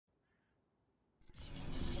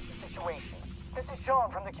situation. This is Sean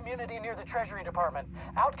from the community near the Treasury Department.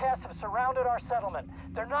 Outcasts have surrounded our settlement.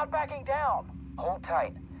 They're not backing down. Hold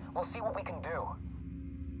tight. We'll see what we can do.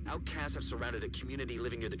 Outcasts have surrounded a community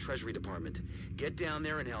living near the Treasury Department. Get down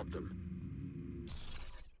there and help them.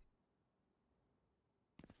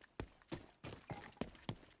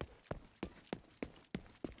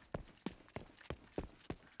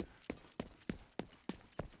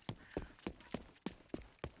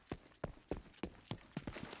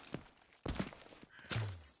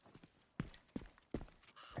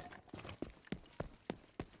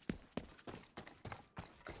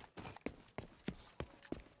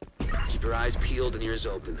 Keep your eyes peeled and ears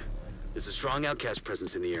open. There's a strong outcast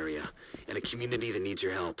presence in the area, and a community that needs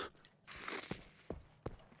your help.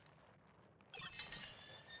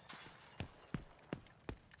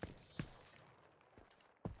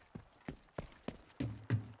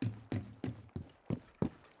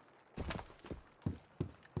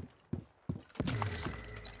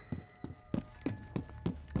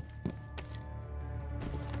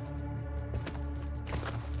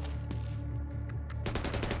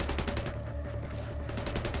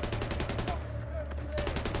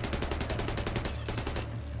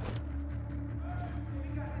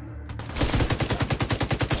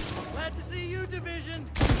 Glad to see you, Division!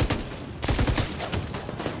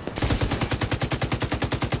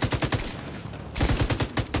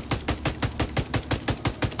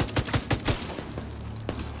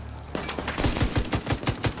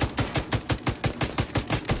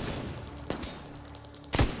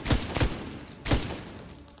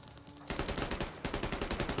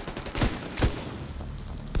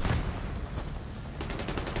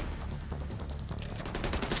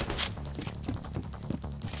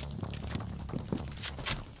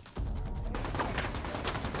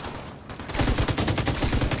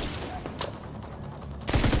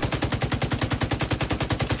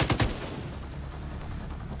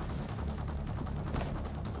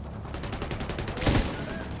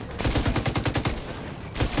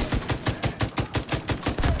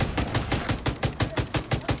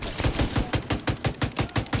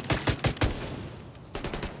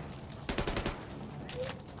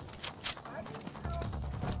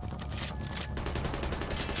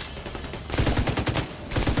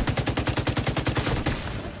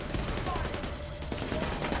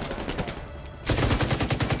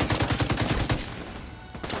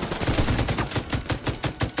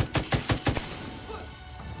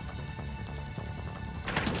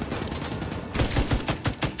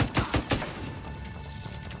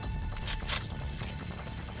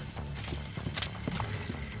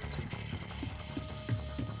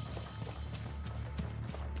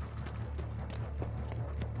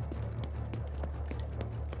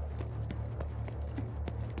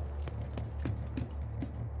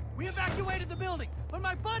 We evacuated the building, but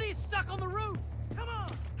my buddy's stuck on the roof! Come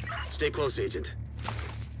on! Stay close, Agent.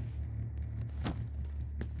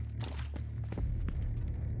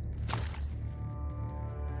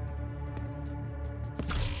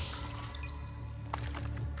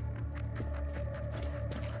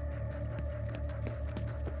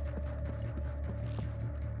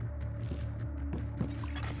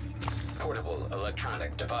 Portable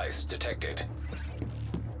electronic device detected.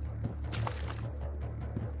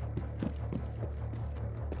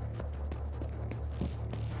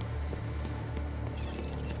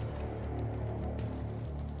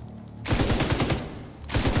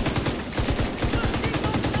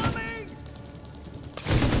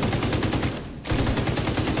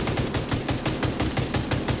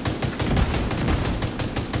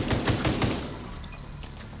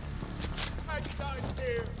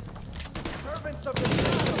 Servants of the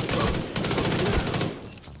shadow!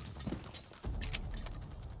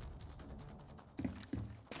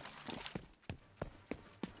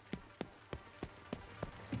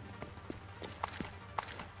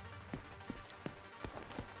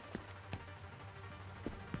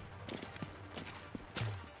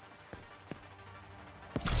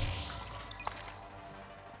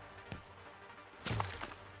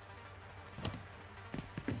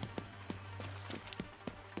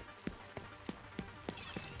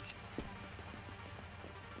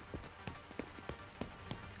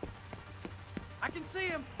 I can see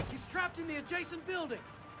him! He's trapped in the adjacent building!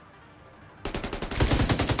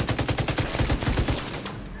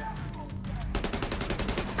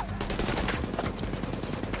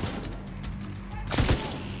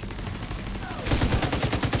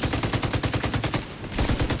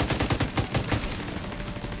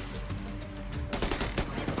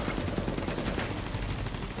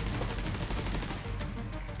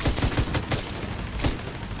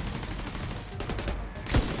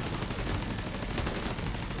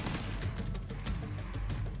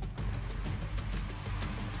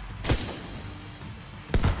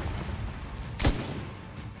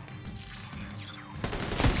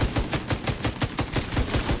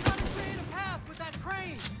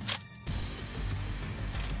 me!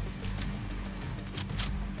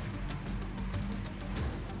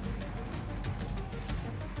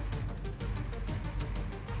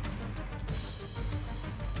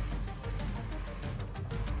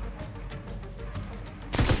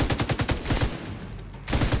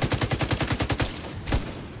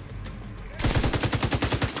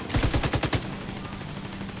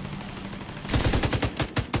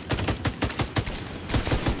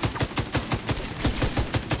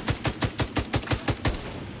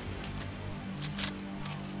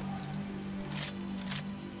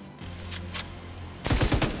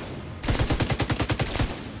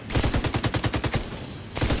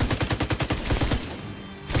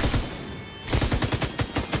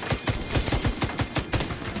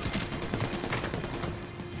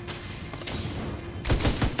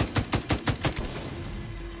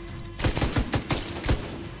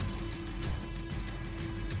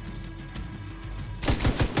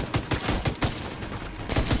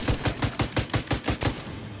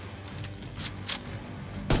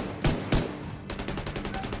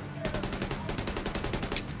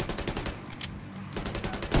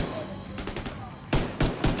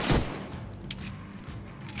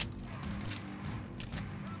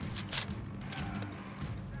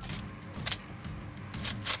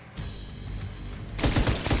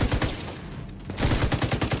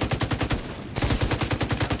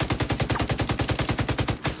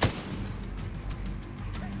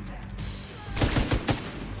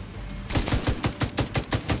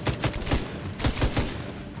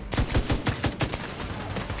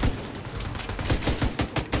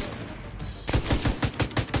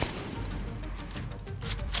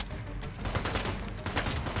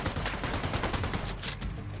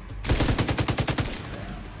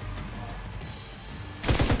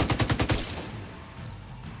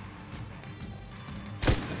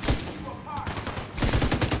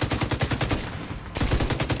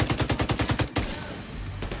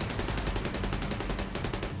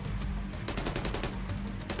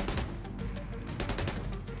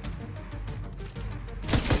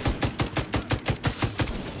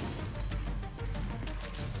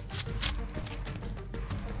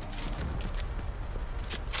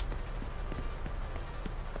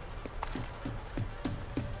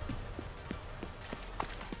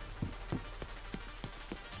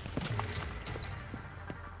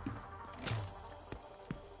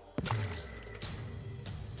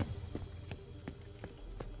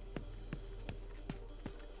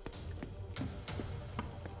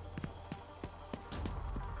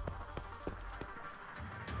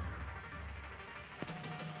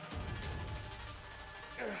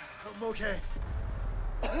 I'm okay.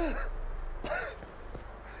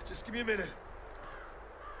 Just give me a minute.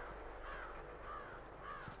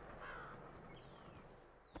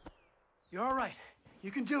 You're all right. You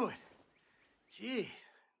can do it. Jeez,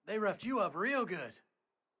 they roughed you up real good.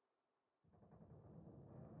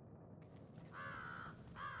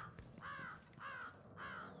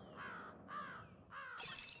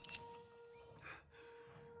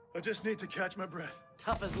 I just need to catch my breath.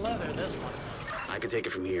 Tough as leather, this one. I can take it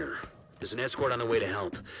from here. There's an escort on the way to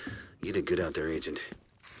help. You did good out there, Agent.